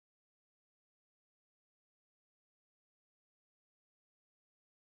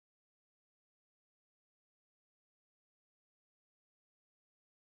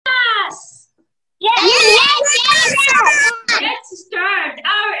Let's start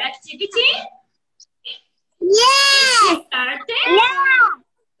our activity. Started?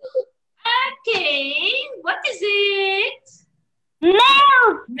 Okay, what is it?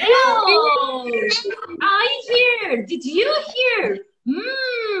 Milk. I hear. Did you hear?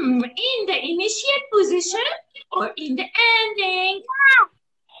 In the initial position or in the ending?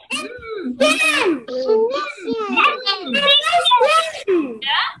 In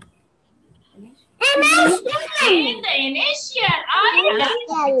the initial, I have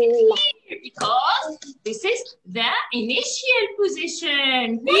here because this is the initial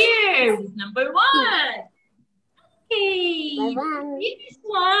position here with number 1. Okay, this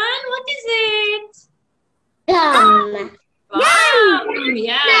one, what is it? Gum.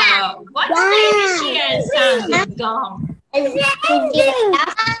 Yeah. What's the initial sound of gum?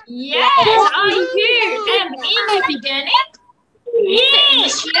 Yes, I hear them in the beginning, in the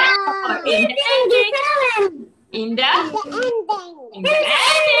initial, or in the ending. In the ending.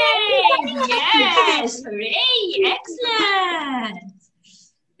 Yes, hooray, excellent.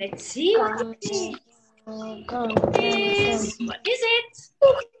 Let's see what it is. What is it?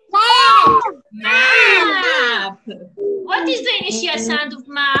 Map. What is the initial sound of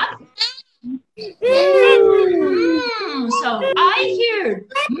map? So I hear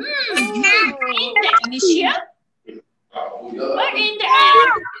in the initial or in the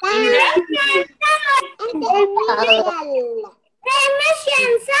end?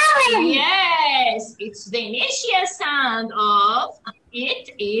 Yes, it's the initial sound of it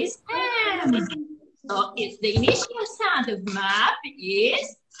is M. So it's the initial sound of map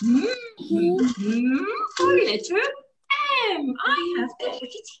is for letter M. I have to put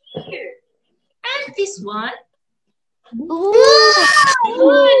it here. And this one. Moon.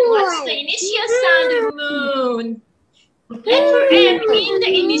 What's the initial sound of moon? Letter M in the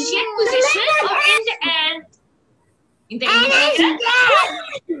initial position or in the end? In the initial?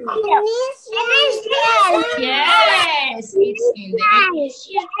 Yes, it's in the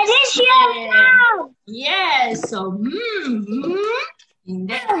initial position. Yes, so in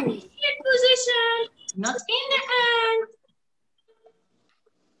the initial position, not in the end.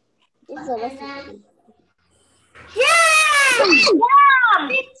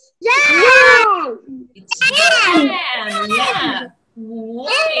 It's jam. Yeah.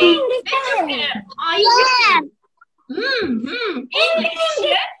 In the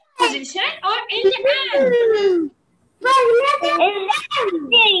initial position or in the end?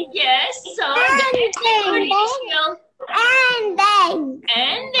 Yes, so the initial.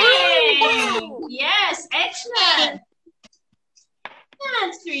 Ending. Yes, excellent.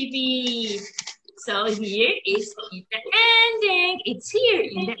 Let's repeat. So here is in the ending. It's here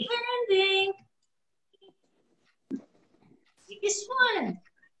in the ending. This one.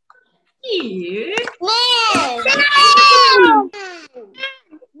 Here.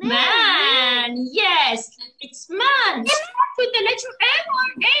 Man. Yes, it's man. Start with the letter M or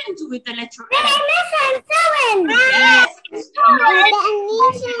end with the letter M? Yes, it's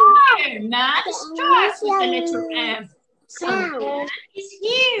here. Man starts with the letter M. So man is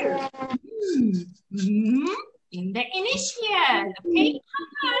here. In the initial.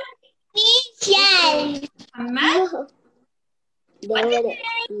 Okay, Ahmad. What is it?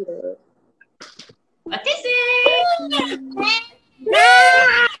 What is it?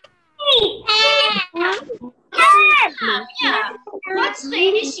 Yeah. What's the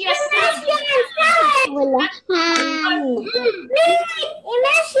initial sound?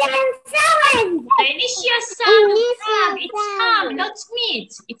 The initial sound of ham. It's ham, not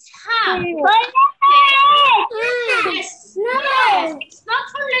meat. It's ham. Yes. It's not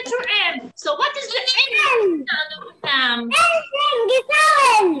from letter M. So what is the ending sound of ham?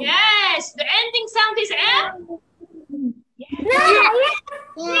 Yes. The ending sound is M?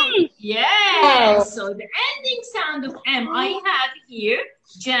 Yes. So the ending sound of M I have here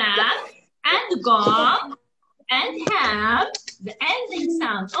jam and gum and ham. The ending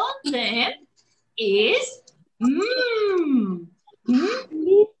sound of them is M.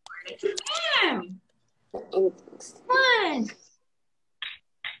 One.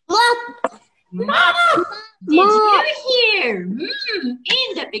 Mop. Did you hear? In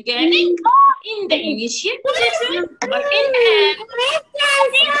the beginning, in the initial position, or in the end?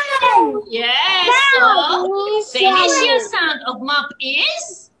 Yes, so the initial sound of mop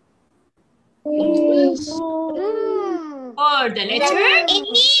is? Or the letter?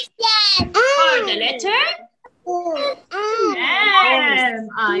 Or the letter?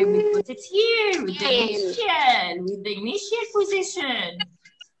 I will put it here with the initial position.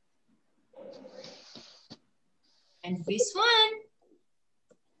 And this one.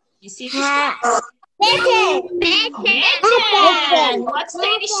 You see this one? Mitten. Mitten. What's the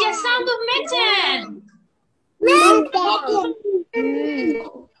initial sound of mitten?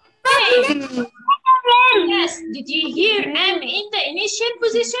 Hey. Yes. Did you hear M in the initial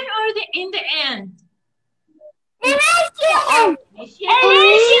position or in the end? Initial. So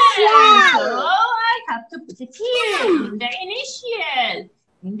I have to put it here in the initial.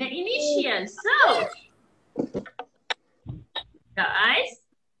 In the initial. So, guys,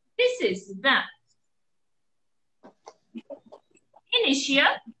 this is the initial.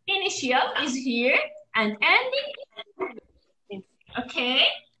 Initial is here and ending. Okay.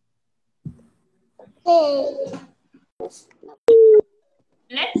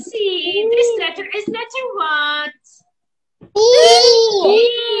 Let's see. This letter is letter what? E.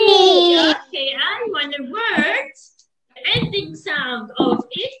 Okay, and one word. The ending sound of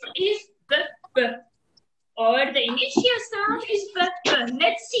it is b, b. Or the initial sound is b, b.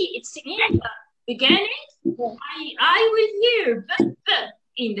 Let's see. It's in the beginning. I will hear b, b.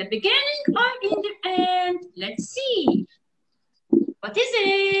 In the beginning or in the end? Let's see. What is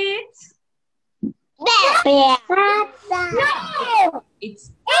it? No,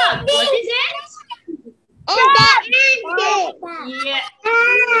 it's dog. What is it? Yeah.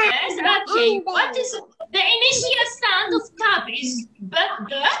 Yes, okay. What is the initial sound of tub is b,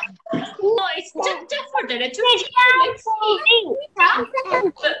 b. No, it's t, t for the letter T. Let's see. Tub, b,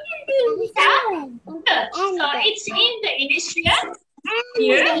 tub, b. So it's in the initial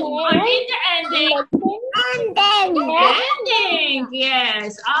here or in the ending? Ending.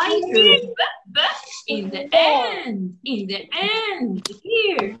 Yes, I heard b, b in the end. In the end.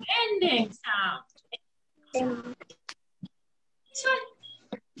 Here, ending sound. This one.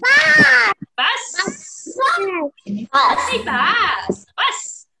 Bus. Say bus. Bus.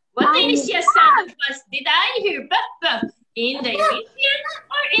 What the initial sound of bus? Did I hear b, b in the initial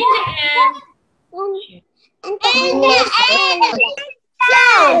or in the end? In the end.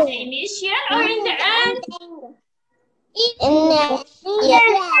 In the initial or in the end? In the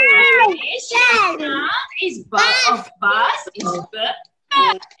initial sound is b of bus is b.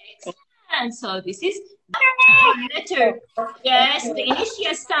 And so this is letter. Yes, the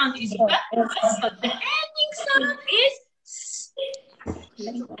initial sound is b, but the ending sound is s.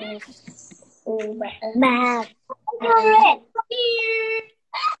 Here.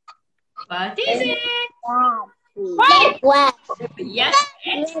 What is it? Yes,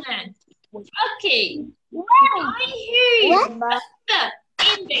 excellent. Okay. I hear you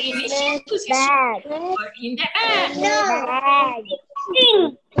in the initial position or in the end.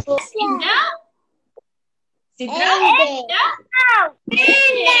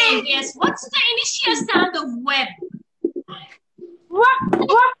 Ending. Yes. What's the initial sound of web?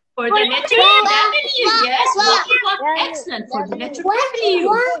 For the letter W. Yes. What? Excellent. For the letter W.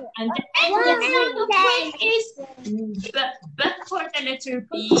 And the ending sound of web is b, b for the letter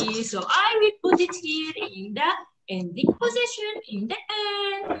B. So I will put it here in the ending position in the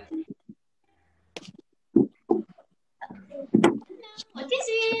end. What is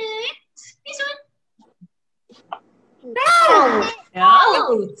it? This one?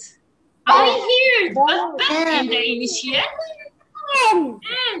 Road. I hear b in the initial.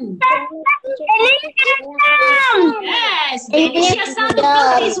 Yes, the initial sound of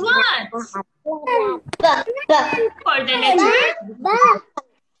b is what? For the letter?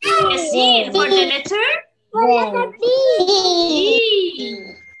 Yes, see, for the letter? B.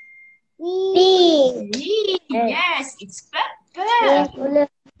 B. Yes, it's b. For the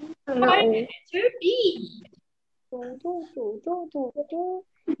letter B.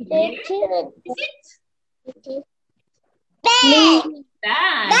 Is it?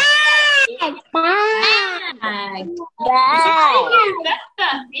 Bag.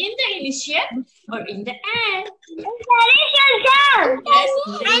 In the initial or in the end? Yes,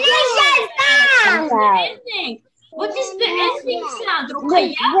 the ending. What is the ending sound?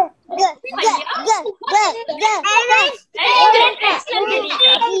 Ruqayya?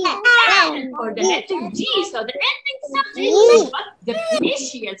 For the letter G, so the ending sound is what? The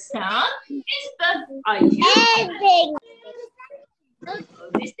initial sound is the I hear.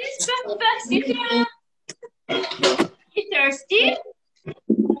 This is the you thirsty?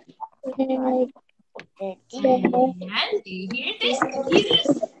 And do you hear this?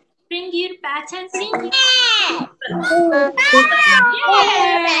 Bring your bats and sing. Yes!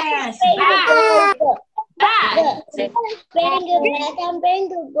 Bat. Bring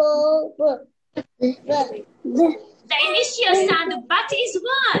the ball. The initial sound of bat is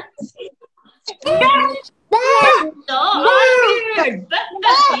what? So I heard but in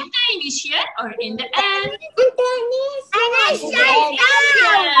the initial or in the end?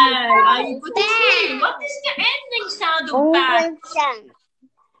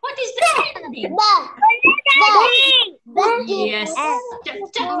 What is the ending? Yes. Tap,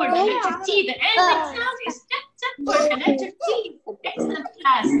 tap for the letter T. The ending sound is tap, tap for the letter T. Excellent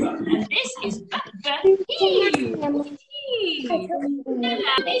class. And this is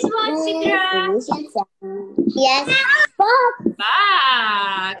this one, Sidra. Yes.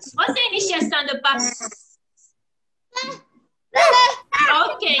 Box. What's the initial sound of box?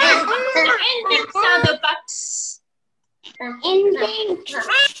 Okay. What's the ending sound of box? Ending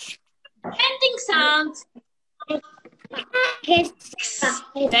sound.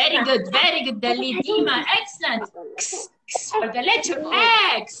 Very good, Dali. Reema, excellent. For the letter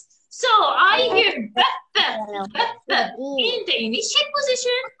X. So I hear b in the initial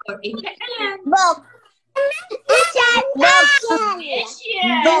position or in the end? Both.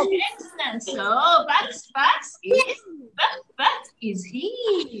 Excellent. So box is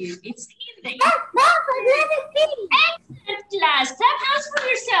here. It's in the excellent class. Clap hands for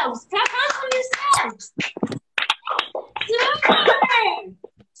yourselves. Super.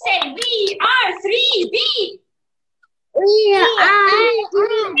 Say we are 3B. We are